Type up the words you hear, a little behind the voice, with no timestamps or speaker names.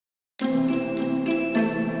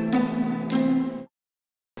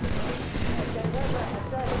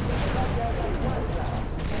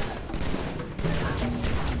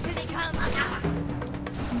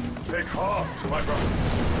Take heart, my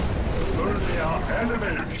brothers. Only our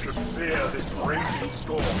enemies should fear this raging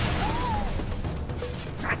storm.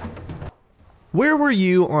 Where were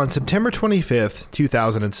you on September 25th,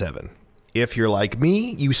 2007? If you're like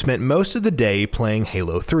me, you spent most of the day playing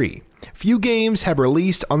Halo 3. Few games have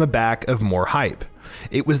released on the back of more hype.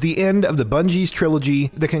 It was the end of the Bungie's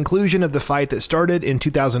trilogy, the conclusion of the fight that started in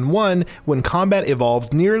 2001 when Combat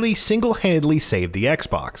Evolved nearly single-handedly saved the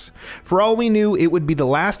Xbox. For all we knew, it would be the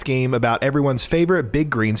last game about everyone's favorite big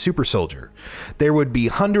green super soldier. There would be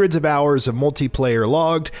hundreds of hours of multiplayer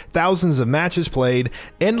logged, thousands of matches played,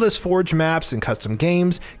 endless Forge maps and custom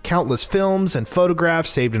games, countless films and photographs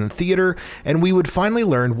saved in the theater, and we would finally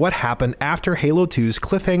learn what happened after Halo 2's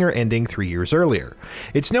cliffhanger ending 3 years earlier.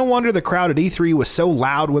 It's no wonder the crowd at E3 was so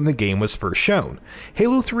loud when the game was first shown.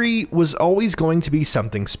 Halo 3 was always going to be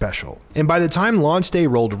something special, and by the time launch day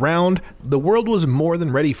rolled around, the world was more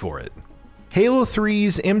than ready for it. Halo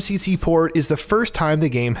 3's MCC port is the first time the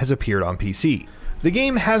game has appeared on PC. The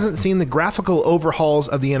game hasn't seen the graphical overhauls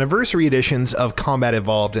of the anniversary editions of Combat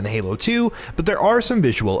Evolved and Halo 2, but there are some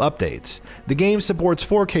visual updates. The game supports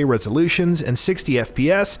 4K resolutions and 60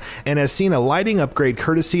 FPS, and has seen a lighting upgrade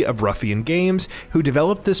courtesy of Ruffian Games, who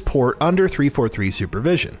developed this port under 343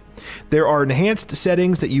 supervision. There are enhanced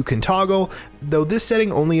settings that you can toggle, though this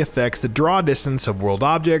setting only affects the draw distance of world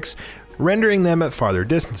objects, rendering them at farther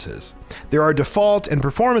distances. There are default and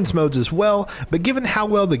performance modes as well, but given how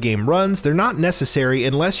well the game runs, they're not necessary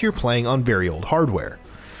unless you're playing on very old hardware.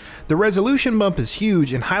 The resolution bump is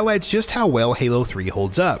huge and highlights just how well Halo 3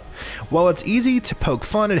 holds up. While it's easy to poke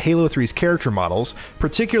fun at Halo 3's character models,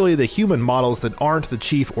 particularly the human models that aren't the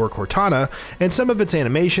Chief or Cortana, and some of its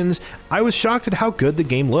animations, I was shocked at how good the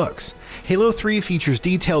game looks. Halo 3 features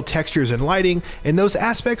detailed textures and lighting, and those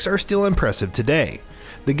aspects are still impressive today.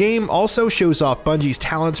 The game also shows off Bungie's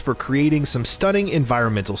talents for creating some stunning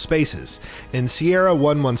environmental spaces. In Sierra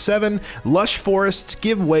 117, lush forests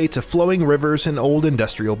give way to flowing rivers and old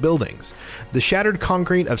industrial buildings. The shattered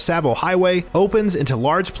concrete of Savo Highway opens into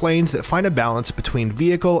large plains that find a balance between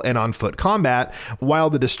vehicle and on-foot combat,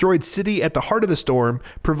 while the destroyed city at the heart of the storm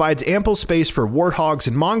provides ample space for warthogs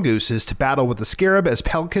and mongooses to battle with the scarab as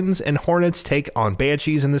pelicans and hornets take on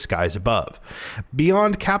banshees in the skies above.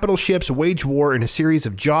 Beyond, capital ships wage war in a series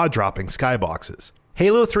of jaw-dropping skyboxes.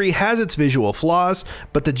 Halo 3 has its visual flaws,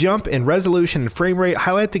 but the jump in resolution and frame rate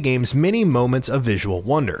highlight the game's many moments of visual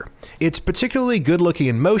wonder. It's particularly good looking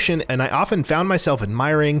in motion, and I often found myself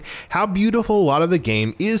admiring how beautiful a lot of the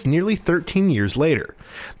game is nearly 13 years later.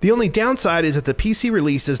 The only downside is that the PC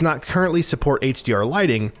release does not currently support HDR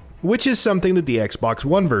lighting, which is something that the Xbox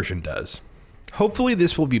One version does. Hopefully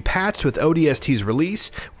this will be patched with ODST's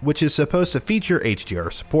release, which is supposed to feature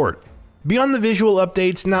HDR support. Beyond the visual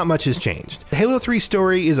updates, not much has changed. The Halo 3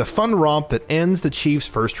 story is a fun romp that ends the Chief's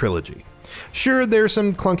first trilogy. Sure, there's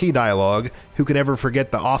some clunky dialogue, who can ever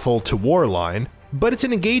forget the awful "to war" line, but it's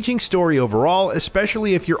an engaging story overall,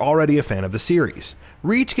 especially if you're already a fan of the series.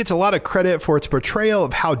 Reach gets a lot of credit for its portrayal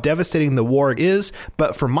of how devastating the war is,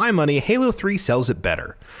 but for my money, Halo 3 sells it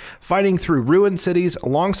better. Fighting through ruined cities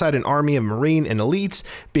alongside an army of Marine and elites,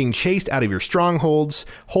 being chased out of your strongholds,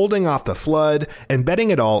 holding off the flood, and betting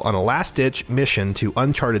it all on a last-ditch mission to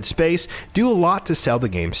uncharted space do a lot to sell the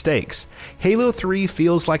game's stakes. Halo 3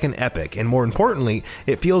 feels like an epic, and more importantly,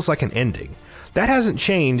 it feels like an ending. That hasn't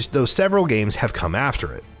changed, though several games have come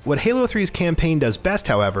after it. What Halo 3's campaign does best,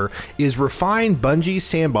 however, is refine Bungie's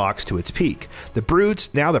sandbox to its peak. The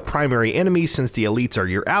Brutes, now the primary enemies since the elites are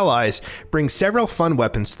your allies, bring several fun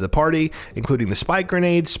weapons to the party, including the spike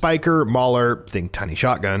grenade, spiker, mauler, think tiny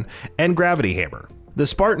shotgun, and gravity hammer. The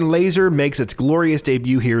Spartan laser makes its glorious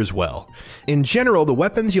debut here as well. In general, the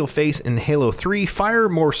weapons you'll face in Halo 3 fire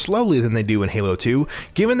more slowly than they do in Halo 2,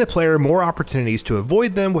 giving the player more opportunities to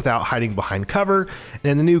avoid them without hiding behind cover,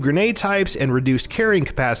 and the new grenade types and reduced carrying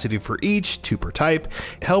capacity for each, 2 per type,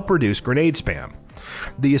 help reduce grenade spam.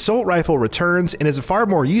 The assault rifle returns and is a far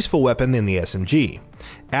more useful weapon than the SMG.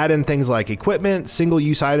 Add in things like equipment,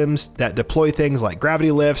 single-use items that deploy things like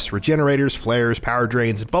gravity lifts, regenerators, flares, power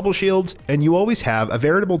drains, and bubble shields, and you always have a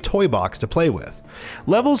veritable toy box to play with.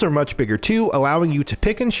 Levels are much bigger too, allowing you to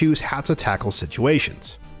pick and choose how to tackle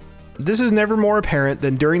situations. This is never more apparent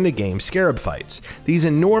than during the game's scarab fights. These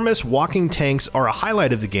enormous walking tanks are a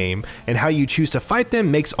highlight of the game, and how you choose to fight them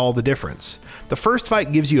makes all the difference. The first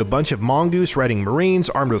fight gives you a bunch of mongoose riding marines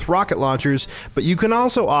armed with rocket launchers, but you can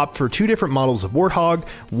also opt for 2 different models of warthog,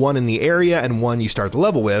 one in the area and one you start the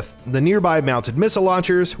level with, the nearby mounted missile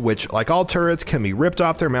launchers, which like all turrets can be ripped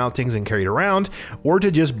off their mountings and carried around, or to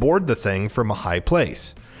just board the thing from a high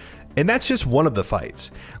place. And that's just one of the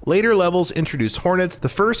fights. Later levels introduce Hornets, the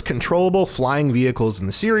first controllable flying vehicles in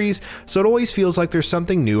the series, so it always feels like there's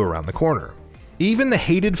something new around the corner. Even the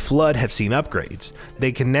hated Flood have seen upgrades.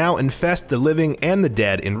 They can now infest the living and the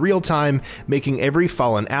dead in real time, making every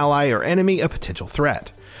fallen ally or enemy a potential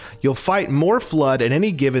threat. You'll fight more Flood at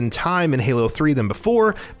any given time in Halo 3 than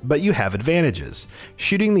before, but you have advantages.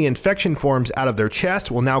 Shooting the infection forms out of their chest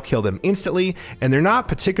will now kill them instantly, and they're not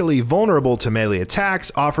particularly vulnerable to melee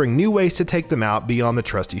attacks, offering new ways to take them out beyond the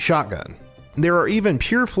trusty shotgun. There are even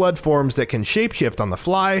pure Flood forms that can shapeshift on the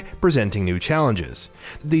fly, presenting new challenges.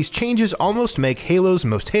 These changes almost make Halo's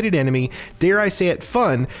most hated enemy, dare I say it,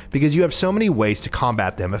 fun, because you have so many ways to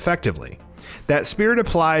combat them effectively. That spirit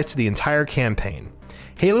applies to the entire campaign.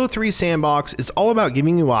 Halo 3 Sandbox is all about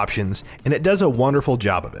giving you options, and it does a wonderful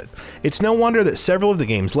job of it. It's no wonder that several of the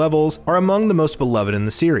game's levels are among the most beloved in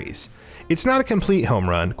the series. It's not a complete home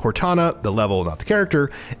run. Cortana, the level, not the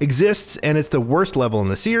character, exists, and it's the worst level in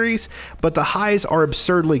the series, but the highs are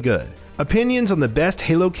absurdly good. Opinions on the best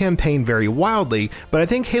Halo campaign vary wildly, but I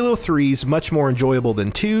think Halo 3 is much more enjoyable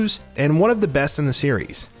than 2's, and one of the best in the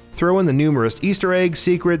series. Throw in the numerous Easter eggs,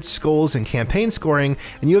 secrets, skulls, and campaign scoring,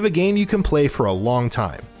 and you have a game you can play for a long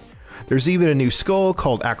time. There's even a new skull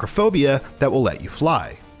called Acrophobia that will let you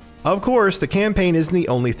fly. Of course, the campaign isn't the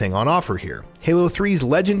only thing on offer here. Halo 3's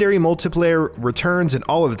legendary multiplayer returns in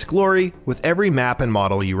all of its glory, with every map and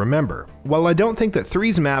model you remember. While I don't think that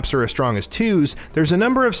 3's maps are as strong as 2's, there's a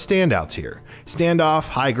number of standouts here. Standoff,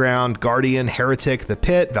 High Ground, Guardian, Heretic, The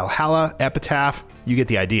Pit, Valhalla, Epitaph, you get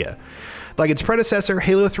the idea. Like its predecessor,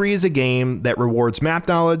 Halo 3 is a game that rewards map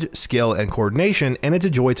knowledge, skill, and coordination, and it's a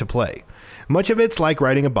joy to play. Much of it's like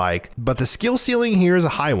riding a bike, but the skill ceiling here is a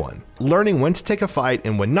high one. Learning when to take a fight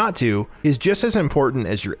and when not to is just as important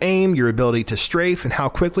as your aim, your ability to strafe, and how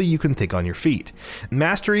quickly you can think on your feet.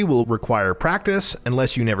 Mastery will require practice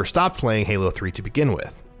unless you never stopped playing Halo 3 to begin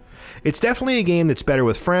with. It's definitely a game that's better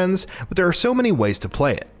with friends, but there are so many ways to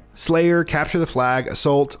play it. Slayer, Capture the Flag,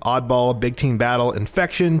 Assault, Oddball, Big Team Battle,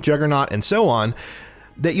 Infection, Juggernaut, and so on,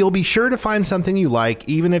 that you'll be sure to find something you like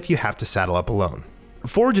even if you have to saddle up alone.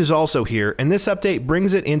 Forge is also here, and this update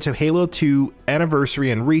brings it into Halo 2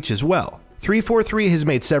 Anniversary and Reach as well. 343 has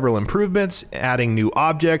made several improvements, adding new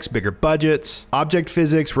objects, bigger budgets, object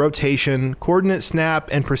physics, rotation, coordinate snap,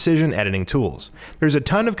 and precision editing tools. There's a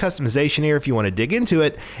ton of customization here if you want to dig into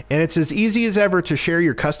it, and it's as easy as ever to share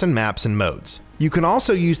your custom maps and modes. You can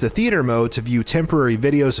also use the theater mode to view temporary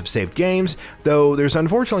videos of saved games, though there's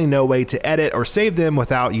unfortunately no way to edit or save them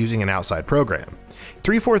without using an outside program.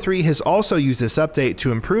 343 has also used this update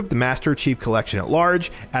to improve the Master Chief Collection at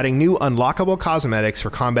large, adding new unlockable cosmetics for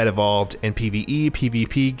Combat Evolved and PvE,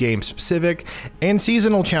 PvP game-specific, and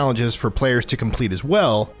seasonal challenges for players to complete as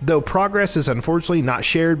well, though progress is unfortunately not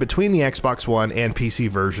shared between the Xbox One and PC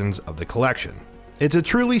versions of the collection. It's a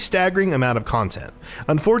truly staggering amount of content.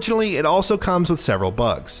 Unfortunately, it also comes with several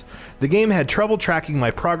bugs. The game had trouble tracking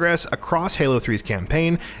my progress across Halo 3's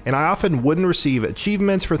campaign, and I often wouldn't receive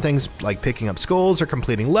achievements for things like picking up skulls or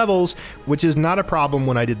completing levels, which is not a problem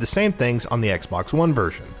when I did the same things on the Xbox One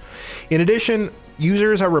version. In addition,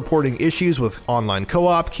 users are reporting issues with online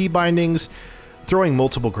co-op, key bindings, throwing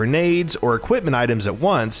multiple grenades or equipment items at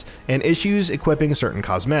once, and issues equipping certain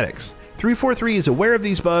cosmetics. 343 is aware of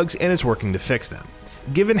these bugs and is working to fix them.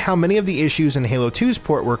 Given how many of the issues in Halo 2's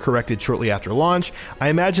port were corrected shortly after launch, I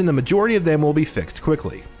imagine the majority of them will be fixed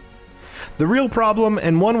quickly. The real problem,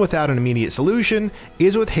 and one without an immediate solution,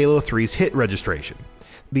 is with Halo 3's hit registration.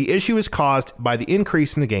 The issue is caused by the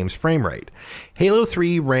increase in the game's frame rate. Halo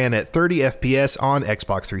 3 ran at 30 FPS on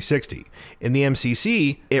Xbox 360. In the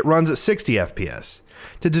MCC, it runs at 60 FPS.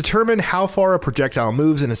 To determine how far a projectile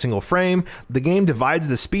moves in a single frame, the game divides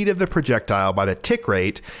the speed of the projectile by the tick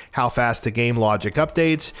rate, how fast the game logic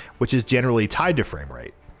updates, which is generally tied to frame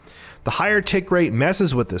rate. The higher tick rate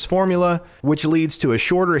messes with this formula, which leads to a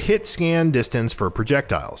shorter hit scan distance for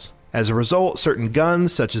projectiles. As a result, certain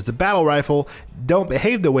guns, such as the battle rifle, don't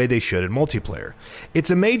behave the way they should in multiplayer.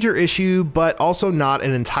 It's a major issue, but also not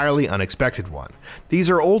an entirely unexpected one. These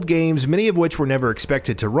are old games, many of which were never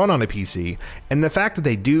expected to run on a PC, and the fact that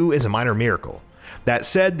they do is a minor miracle. That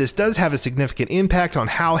said, this does have a significant impact on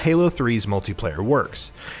how Halo 3's multiplayer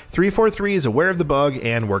works. 343 is aware of the bug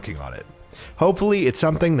and working on it. Hopefully, it's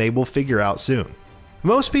something they will figure out soon.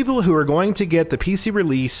 Most people who are going to get the PC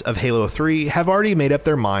release of Halo 3 have already made up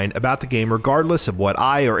their mind about the game regardless of what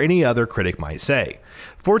I or any other critic might say.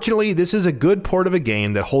 Fortunately, this is a good port of a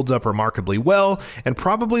game that holds up remarkably well, and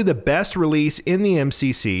probably the best release in the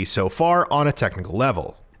MCC so far on a technical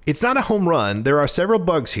level. It's not a home run, there are several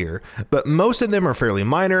bugs here, but most of them are fairly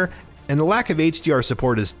minor, and the lack of HDR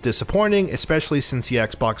support is disappointing, especially since the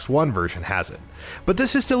Xbox One version has it. But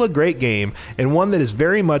this is still a great game, and one that is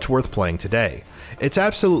very much worth playing today. It's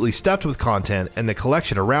absolutely stuffed with content, and the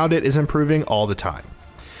collection around it is improving all the time.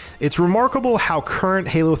 It's remarkable how current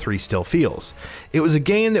Halo 3 still feels. It was a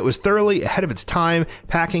game that was thoroughly ahead of its time,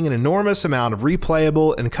 packing an enormous amount of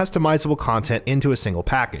replayable and customizable content into a single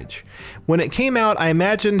package. When it came out, I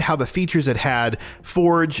imagined how the features it had,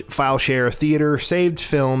 Forge, file share, theater, saved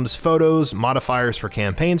films, photos, modifiers for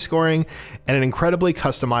campaign scoring, and an incredibly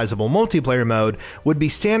customizable multiplayer mode would be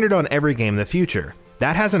standard on every game in the future.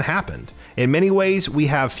 That hasn't happened. In many ways, we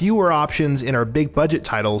have fewer options in our big budget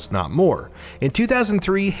titles, not more. In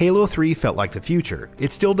 2003, Halo 3 felt like the future.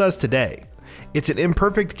 It still does today. It's an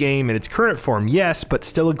imperfect game in its current form, yes, but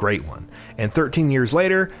still a great one. And 13 years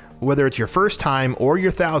later, whether it's your first time or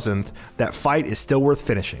your 1000th, that fight is still worth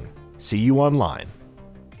finishing. See you online.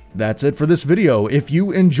 That's it for this video. If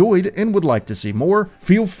you enjoyed and would like to see more,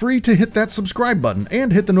 feel free to hit that subscribe button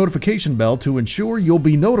and hit the notification bell to ensure you'll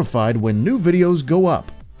be notified when new videos go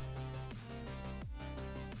up.